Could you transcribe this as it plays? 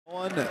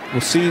We'll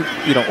see,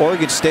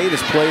 Oregon State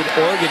has played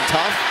Oregon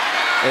tough,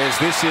 as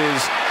this is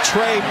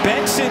Trey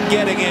Benson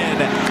getting in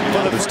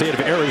for the state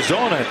of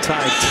Arizona. Ty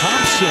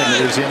Thompson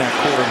is in at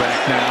quarterback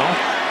now.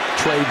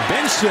 Trey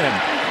Benson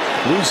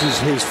loses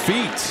his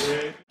feet.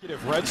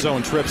 Red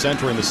zone trips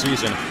entering the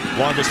season.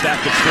 Longest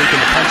active streak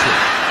in the country.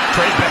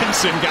 Trey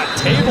Benson got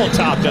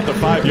tabletopped at the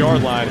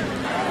 5-yard line.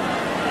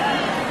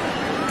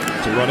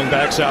 Two running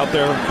backs out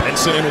there.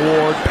 Benson and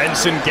Ward.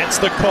 Benson gets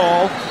the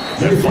call,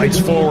 then fights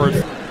forward.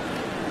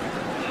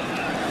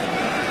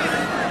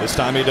 This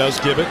time he does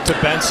give it to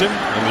Benson,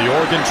 and the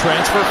Oregon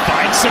transfer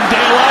finds some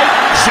daylight,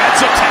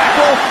 sheds a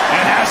tackle,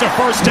 and has a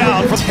first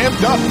down.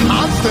 Hemmed up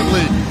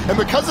constantly, and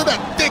because of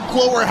that thick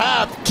lower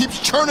half,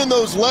 keeps churning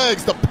those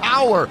legs, the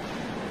power.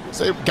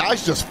 Say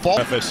guys just fall.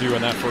 FSU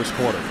in that first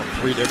quarter from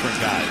 3 different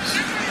guys.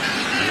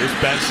 Here's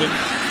Benson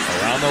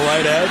around the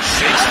right edge,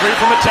 shakes free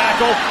from a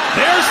tackle.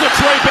 There's the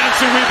Trey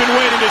Benson we've been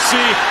waiting to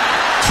see.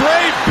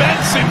 Trey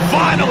Benson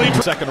finally.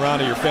 Second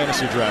round of your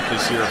fantasy draft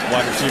this year,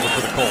 wide receiver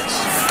for the Colts.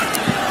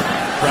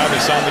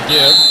 Travis on the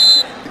give.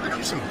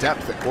 There's some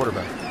depth at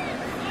quarterback.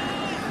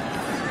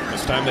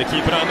 This time they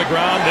keep it on the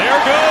ground. There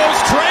goes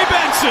Trey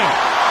Benson.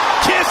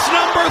 Kiss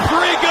number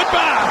 3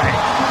 goodbye.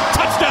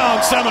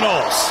 Touchdown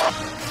Seminoles.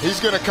 He's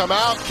going to come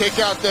out, kick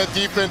out that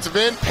defensive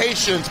end.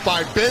 Patience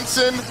by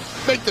Benson.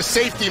 Make the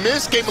safety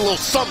miss. Gave him a little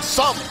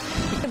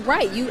something.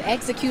 Right, you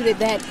executed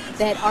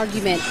that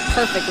argument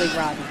perfectly,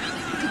 Rodney.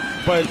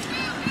 But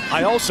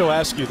I also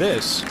ask you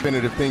this.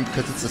 Definitive thing,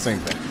 because it's the same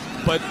thing.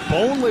 But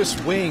boneless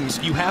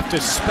wings, you have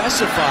to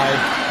specify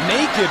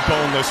naked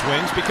boneless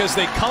wings because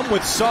they come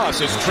with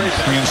sauce. As Trey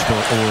transfer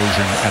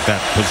erosion at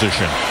that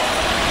position.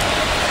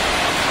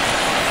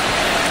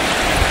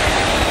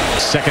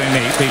 2nd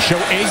and 8. They show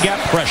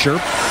A-gap pressure,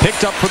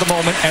 picked up for the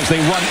moment as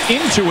they run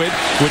into it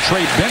with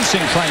Trey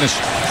Benson trying to.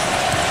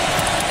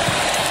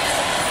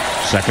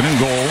 2nd and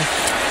goal.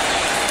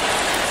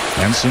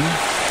 Benson.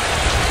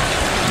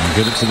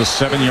 Get it to the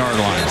 7-yard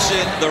line.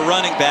 Benson, the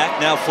running back,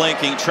 now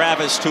flanking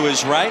Travis to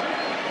his right.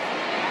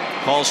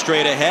 Call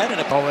straight ahead. And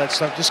all that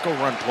stuff, just go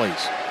run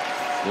plays.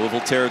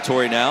 Louisville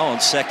territory now on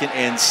 2nd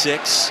and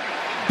 6.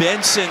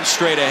 Benson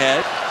straight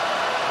ahead.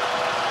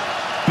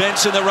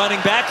 Benson, the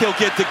running back, he'll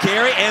get the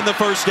carry and the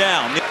first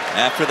down.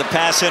 After the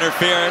pass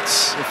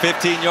interference, a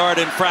 15-yard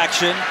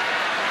infraction.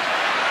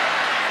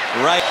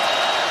 Right.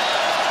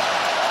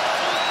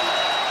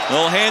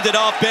 They'll hand it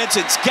off.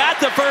 Benson's got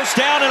the first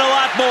down and a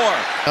lot more.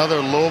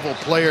 Another Louisville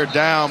player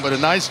down, but a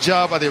nice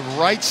job by the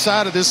right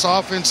side of this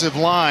offensive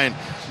line.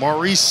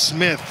 Maurice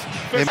Smith.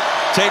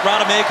 Tate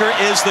Rodemaker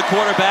is the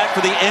quarterback for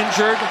the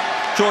injured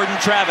Jordan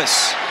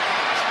Travis.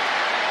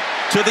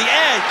 To the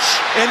edge,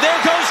 and there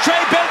goes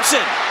Trey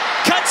Benson.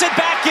 Cuts it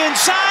back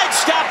inside,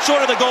 stopped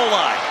short of the goal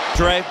line.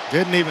 Trey.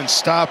 Didn't even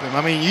stop him.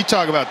 I mean, you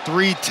talk about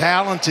 3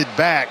 talented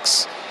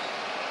backs.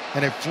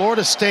 And if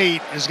Florida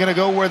State is going to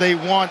go where they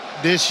want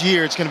this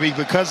year, it's going to be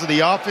because of the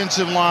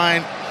offensive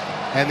line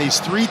and these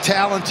 3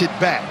 talented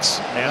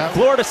backs. And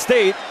Florida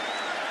State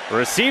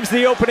receives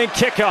the opening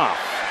kickoff.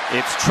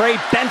 It's Trey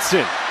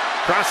Benson.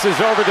 Crosses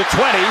over the 20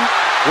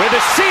 with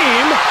a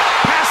seam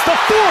past the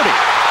 40.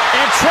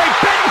 And Trey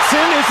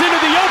Benson is into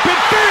the open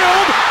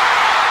field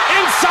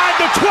inside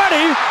the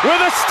 20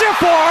 with a stiff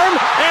arm.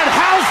 And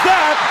how's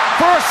that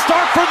for a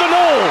start for the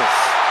Noles?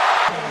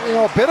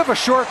 A bit of a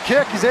short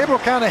kick. He's able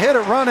to kind of hit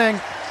it running.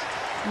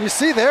 You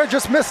see there,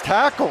 just missed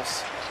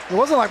tackles. It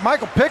wasn't like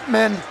Michael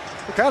Pittman,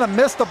 who kind of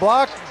missed the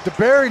block.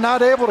 DeBerry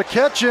not able to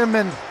catch him,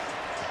 and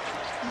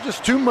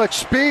just too much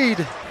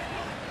speed.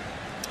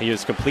 He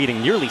is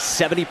completing nearly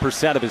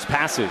 70% of his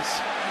passes.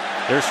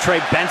 There's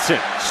Trey Benson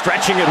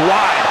stretching it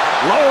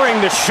wide, lowering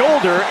the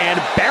shoulder and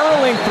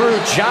barreling through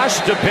Josh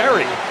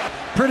DeBerry.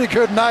 Pretty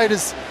good night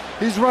as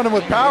he's running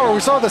with power. We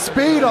saw the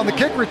speed on the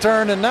kick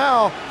return, and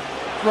now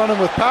running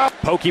with power.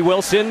 Pokey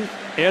Wilson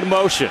in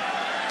motion.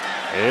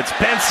 It's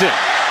Benson.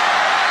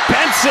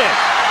 Benson,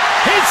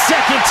 his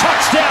 2nd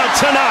touchdown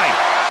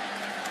tonight.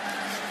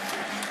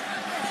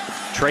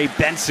 Trey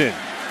Benson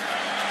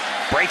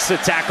breaks the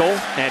tackle,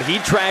 and he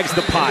drags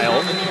the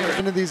pile.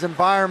 Into these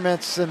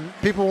environments, and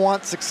people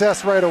want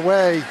success right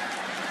away.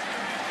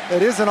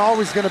 It isn't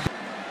always going to be.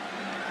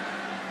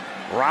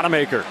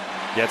 Rodemaker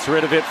gets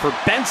rid of it for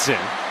Benson.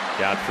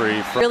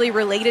 Godfrey. Really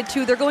related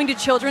to. They're going to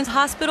children's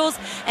hospitals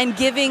and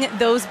giving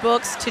those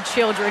books to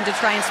children to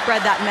try and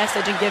spread that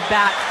message and give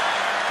back.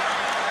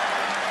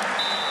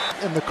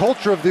 And the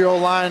culture of the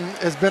O-line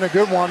has been a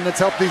good one that's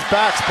helped these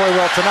backs play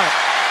well tonight.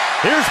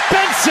 Here's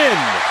Benson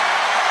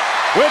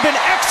with an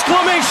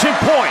exclamation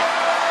point.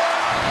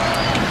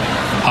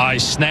 High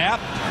snap,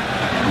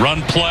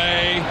 run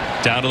play,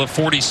 down to the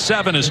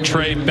 47 is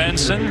Trey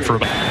Benson for.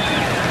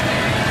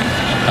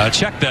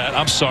 Check that,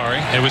 I'm sorry,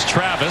 it was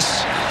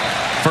Travis.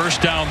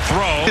 First down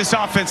throw. This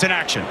offense in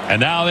action.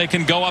 And now they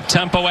can go up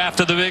tempo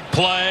after the big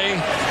play.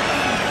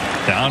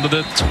 Down to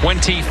the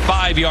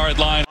 25-yard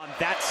line. On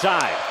that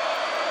side.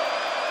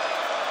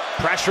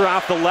 Pressure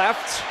off the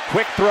left.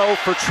 Quick throw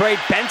for Trey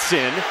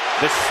Benson,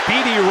 the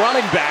speedy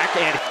running back.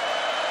 And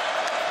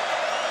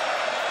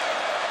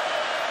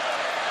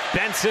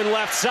Benson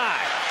left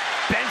side.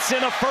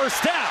 Benson a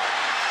first down.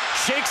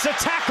 Shakes a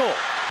tackle.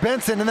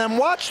 Benson, and then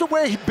watch the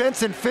way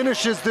Benson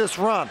finishes this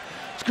run.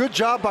 It's a good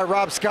job by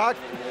Rob Scott.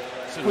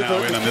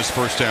 Now in on this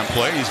first down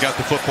play. He's got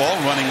the football,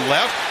 running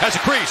left, has a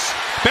crease.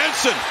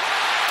 Benson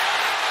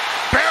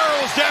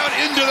barrels down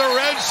into the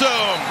red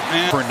zone.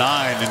 And for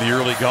 9 in the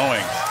early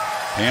going.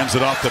 Hands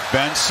it off to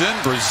Benson.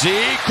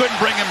 Brzee couldn't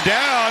bring him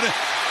down.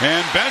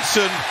 And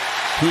Benson,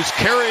 who's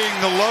carrying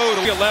the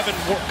load. 11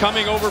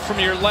 coming over from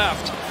your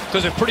left.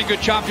 Does a pretty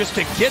good job just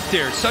to get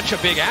there. Such a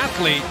big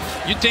athlete.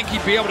 You'd think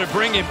he'd be able to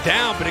bring him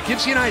down, but it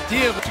gives you an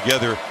idea.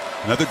 Together,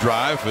 another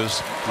drive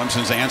as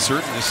Clemson's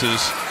answered. This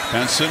is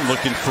Benson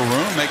looking for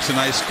room, makes a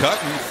nice cut.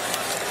 And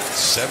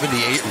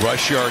 78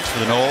 rush yards for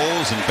the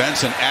Noles, and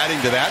Benson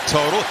adding to that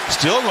total.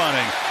 Still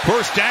running.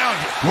 First down,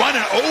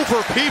 running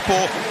over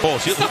people.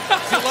 He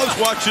loves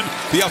watching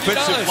the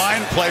offensive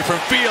line play from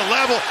field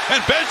level, and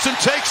Benson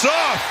takes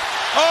off.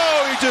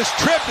 Oh, he just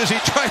tripped as he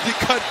tried to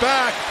cut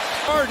back.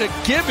 To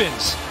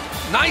Gibbons.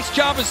 Nice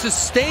job of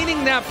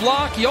sustaining that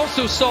block. He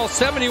also saw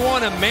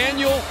 71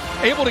 Emmanuel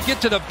able to get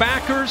to the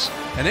backers,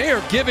 and they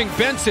are giving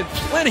Benson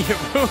plenty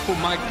of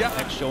room. My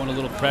God. Showing a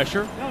little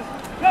pressure.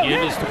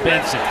 Gibbons to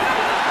Benson.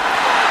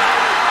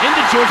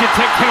 Into Georgia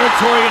Tech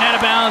territory and out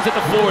of bounds at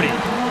the 40.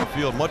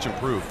 Field much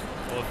improved.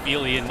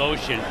 Feely in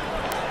motion.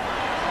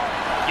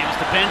 Gives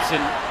to Benson.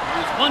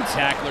 Who's one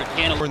tackler.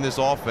 In this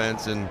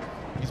offense, and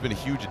he's been a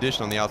huge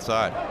addition on the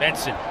outside.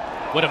 Benson.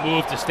 What a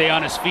move to stay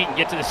on his feet and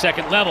get to the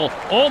second level.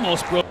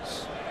 Almost broke.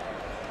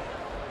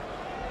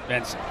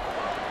 Benson.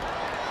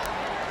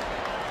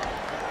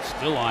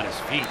 Still on his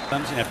feet.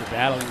 Comes in after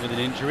battling with an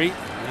injury.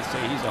 They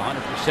say he's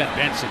 100%.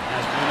 Benson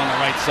has room on the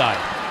right side.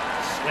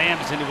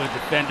 Slams into a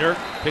defender.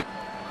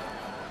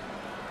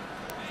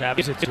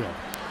 Travis it to him.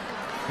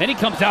 Then he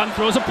comes out and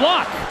throws a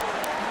block.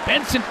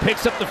 Benson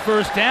picks up the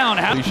first down.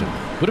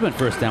 Would have been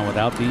first down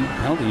without the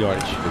penalty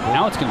yardage.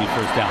 Now it's going to be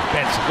first down.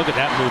 Benson, look at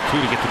that move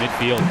too to get to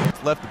midfield.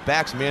 Left the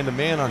backs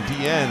man-to-man on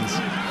D ends.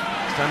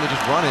 It's time to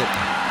just run it.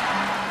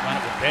 Run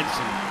it with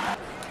Benson.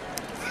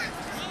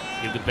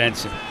 Give to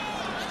Benson.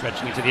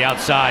 Stretching it to the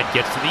outside.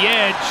 Gets to the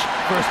edge.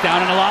 First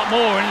down and a lot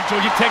more in the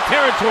Georgia Tech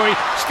territory.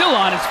 Still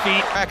on his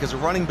feet. Back as a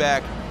running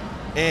back,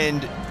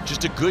 and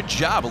just a good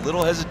job. A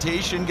little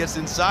hesitation, gets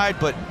inside,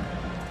 but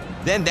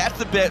then that's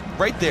the bet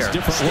right there. It's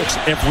different looks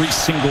every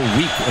single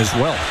week as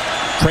well.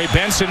 Trey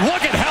Benson,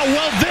 look at how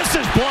well this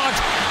is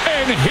blocked,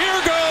 and here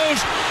goes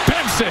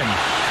Benson.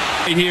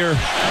 Here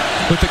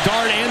with the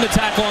guard and the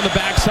tackle on the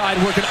backside,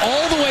 working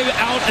all the way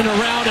out and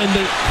around, and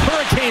the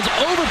Hurricanes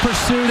over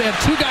pursuit. They have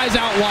two guys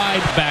out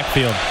wide.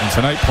 Backfield. And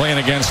tonight playing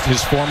against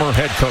his former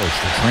head coach,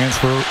 the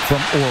transfer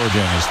from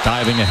Oregon, is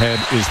diving ahead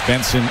is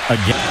Benson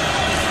again.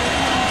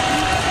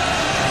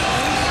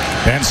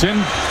 Benson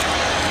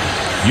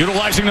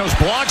utilizing those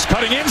blocks,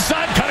 cutting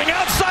inside, cutting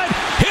outside,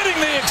 hitting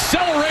the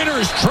accelerator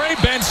is Trey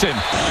Benson.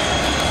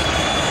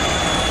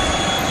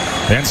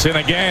 Benson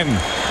again.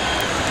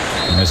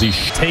 As he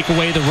take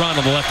away the run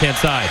on the left-hand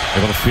side.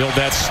 Able to field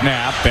that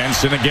snap.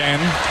 Benson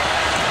again.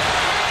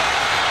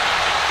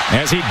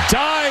 As he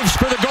dives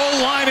for the goal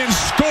line and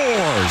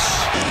scores.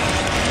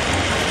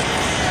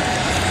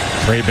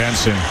 Trey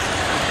Benson.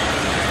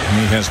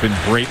 He has been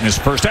great in his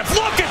first half.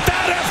 Look at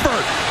that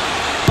effort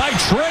by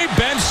Trey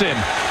Benson.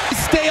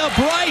 Stay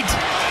upright.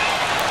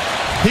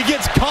 He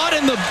gets caught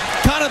in the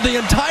kind of the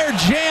entire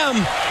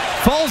jam,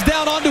 falls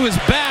down onto his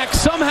back,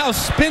 somehow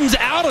spins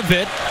out of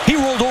it. He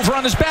rolled over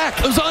on his back.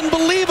 It was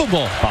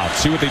unbelievable. Bob,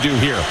 see what they do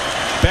here.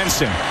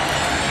 Benson.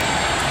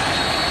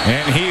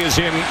 And he is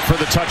in for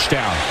the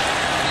touchdown.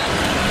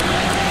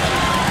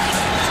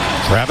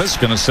 Travis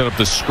going to set up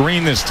the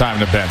screen this time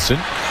to Benson.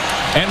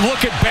 And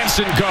look at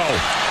Benson go.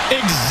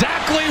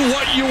 Exactly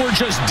what you were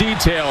just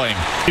detailing.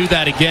 Do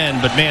that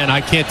again, but man, I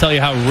can't tell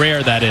you how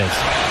rare that is.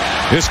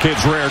 This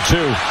kid's rare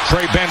too.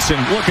 Trey Benson,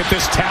 look at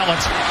this talent.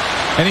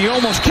 And he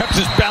almost kept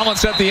his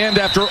balance at the end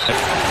after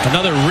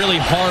another really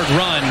hard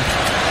run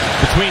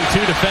between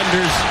two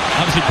defenders.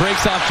 Obviously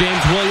breaks off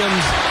James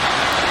Williams.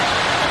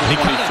 He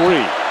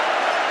 23.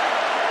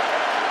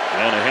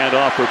 And a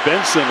handoff for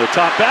Benson, the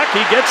top back.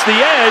 He gets the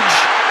edge.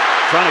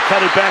 Trying to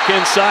cut it back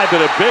inside,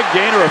 but a big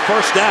gainer, a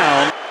first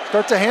down.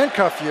 Start to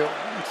handcuff you.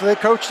 So they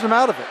coached him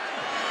out of it.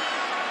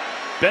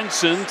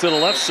 Benson to the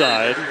left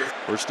side.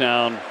 First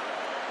down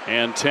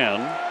and 10.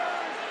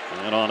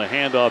 And on a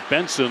handoff,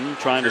 Benson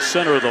trying to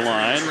center the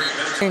line.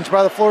 Changed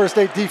by the Florida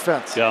State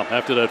defense. Yeah,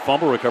 after that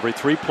fumble recovery,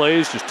 3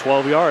 plays, just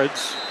 12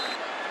 yards.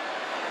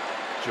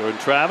 Jordan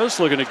Travis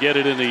looking to get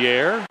it in the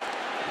air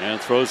and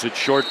throws it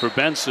short for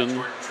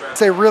Benson.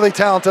 It's a really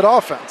talented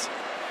offense.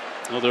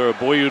 Well, they're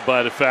buoyed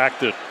by the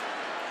fact that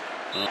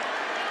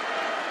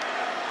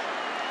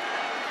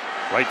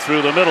right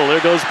through the middle, there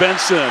goes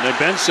Benson, and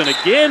Benson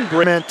again.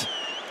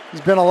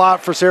 He's been a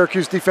lot for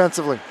Syracuse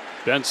defensively.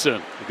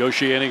 Benson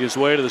negotiating his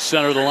way to the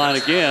center of the line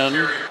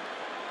again.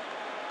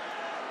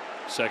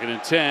 2nd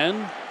and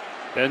 10.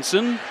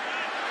 Benson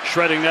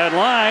shredding that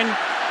line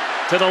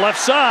to the left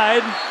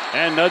side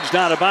and nudged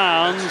out of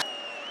bounds.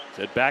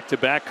 Said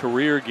back-to-back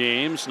career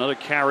games. Another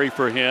carry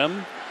for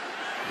him.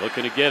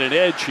 Looking to get an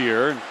edge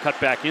here and cut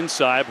back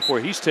inside before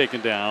he's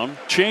taken down.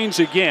 Chains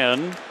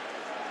again.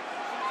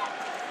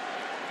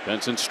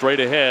 Benson straight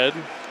ahead,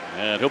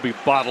 and he'll be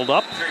bottled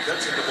up.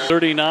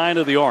 39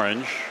 of the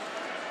orange.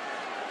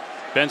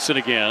 Benson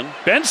again.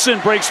 Benson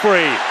breaks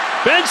free.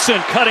 Benson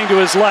cutting to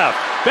his left.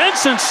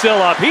 Benson still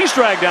up. He's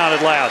dragged down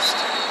at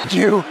last.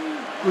 You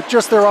with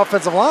just their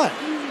offensive line.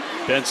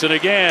 Benson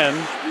again.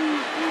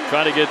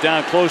 Trying to get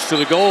down close to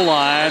the goal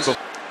line.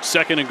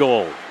 2nd and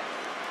goal.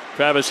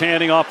 Travis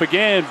handing off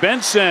again.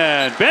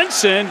 Benson.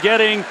 Benson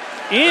getting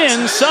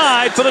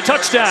inside for the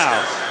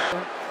touchdown.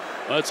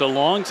 Well, it's a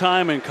long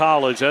time in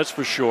college, that's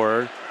for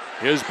sure.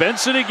 Here's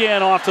Benson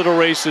again off to the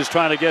races,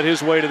 trying to get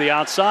his way to the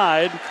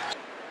outside.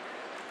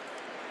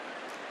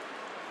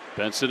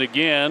 Benson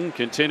again,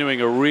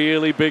 continuing a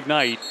really big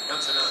night.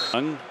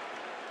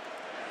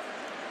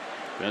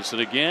 Benson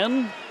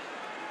again,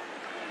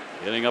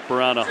 getting up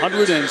around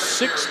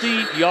 160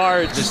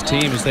 yards. This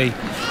team, as they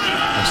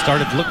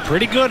started to look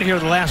pretty good here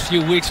the last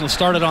few weeks and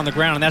started on the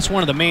ground, and that's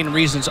one of the main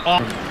reasons.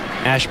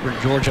 Ashburn,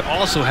 Georgia,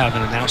 also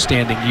having an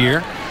outstanding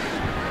year.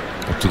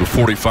 Up to the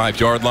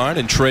 45-yard line,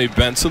 and Trey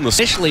Benson.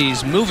 Initially,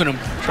 he's moving them,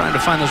 trying to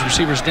find those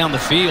receivers down the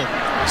field.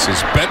 This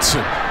is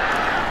Benson.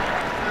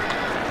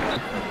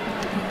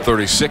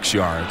 36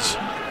 yards.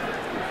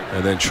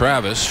 And then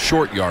Travis,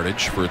 short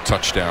yardage for a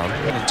touchdown.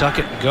 Tuck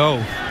it and go.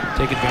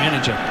 Take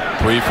advantage of it.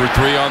 3 for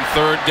 3 on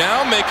 3rd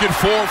down. Make it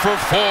 4 for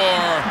 4.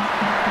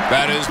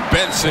 That is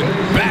Benson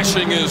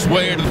bashing his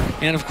way to.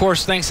 And of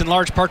course, thanks in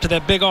large part to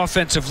that big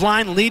offensive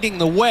line leading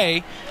the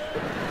way.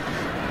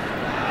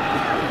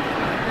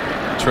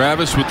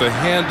 Travis with the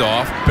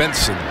handoff.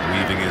 Benson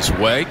weaving his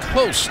way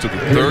close to the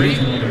 30.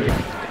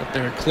 Up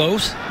there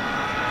close.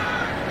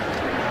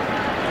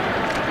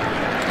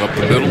 Up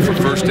the middle for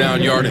 1st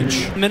down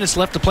yardage. Minutes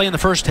left to play in the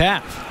first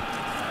half.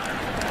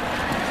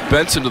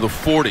 Benson to the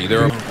 40.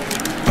 There are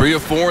 3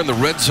 of 4 in the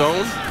red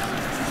zone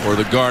or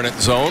the garnet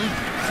zone.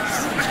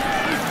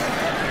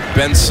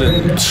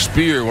 Benson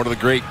spear, one of the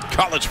great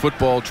college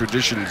football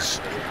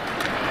traditions.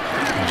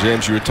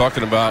 James, you were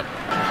talking about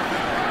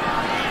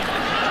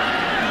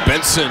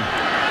Benson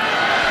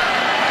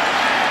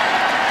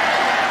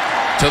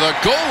to the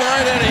goal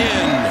line and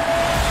in.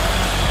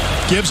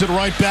 Gives it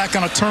right back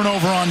on a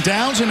turnover on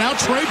downs, and now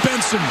Trey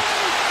Benson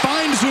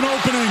finds an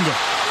opening.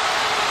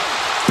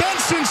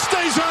 Benson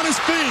stays on his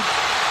feet.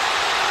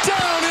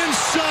 Down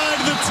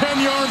inside the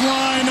 10-yard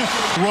line.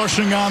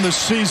 Rushing on the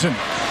season.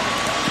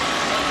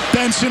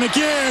 Benson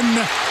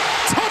again.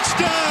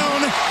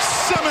 Touchdown,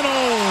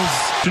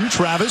 Seminoles.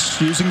 Travis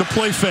using the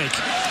play fake.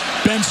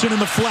 Benson in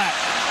the flat.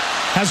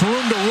 Has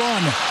room to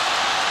run.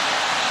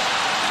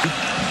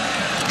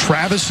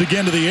 Travis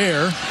again to the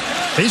air.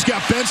 He's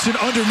got Benson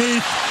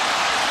underneath.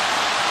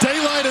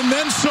 Daylight and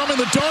then some in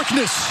the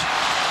darkness.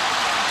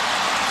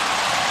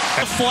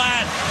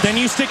 Flat, then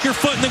you stick your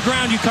foot in the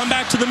ground, you come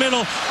back to the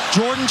middle.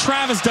 Jordan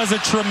Travis does a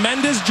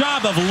tremendous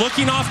job of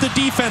looking off the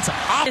defense.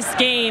 This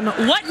game,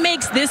 what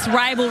makes this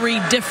rivalry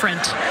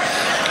different?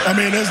 I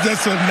mean,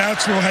 that's a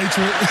natural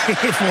hatred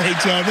for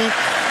each other.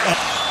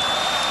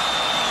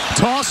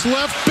 Toss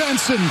left,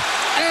 Benson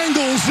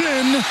angles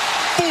in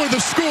for the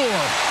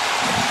score.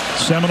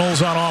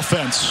 Seminoles on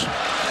offense.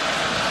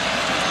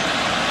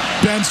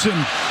 Benson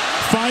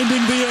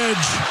finding the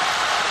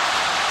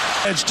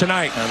edge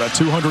tonight. And that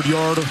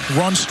 200-yard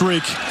run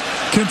streak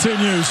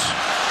continues.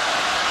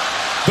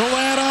 The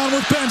lad on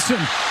with Benson.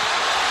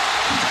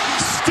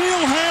 Steel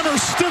hammer,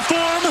 stiff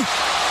arm,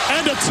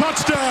 and a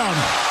touchdown.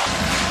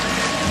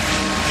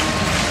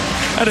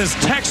 That is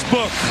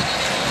textbook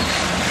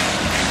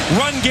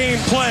run game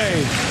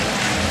play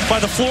by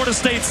the Florida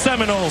State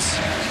Seminoles.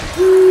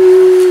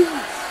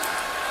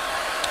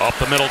 Up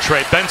the middle,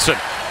 Trey Benson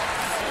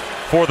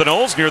for the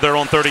Noles near their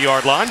own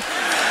 30-yard line.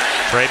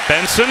 Trey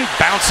Benson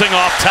bouncing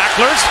off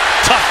tacklers.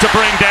 Tough to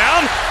bring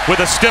down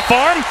with a stiff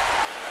arm.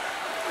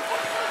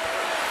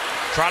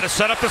 Try to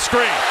set up the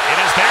screen. It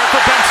is there for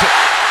Benson.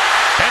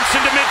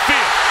 Benson to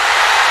midfield.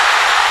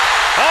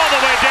 All the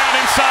way down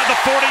inside the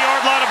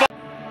 40-yard line of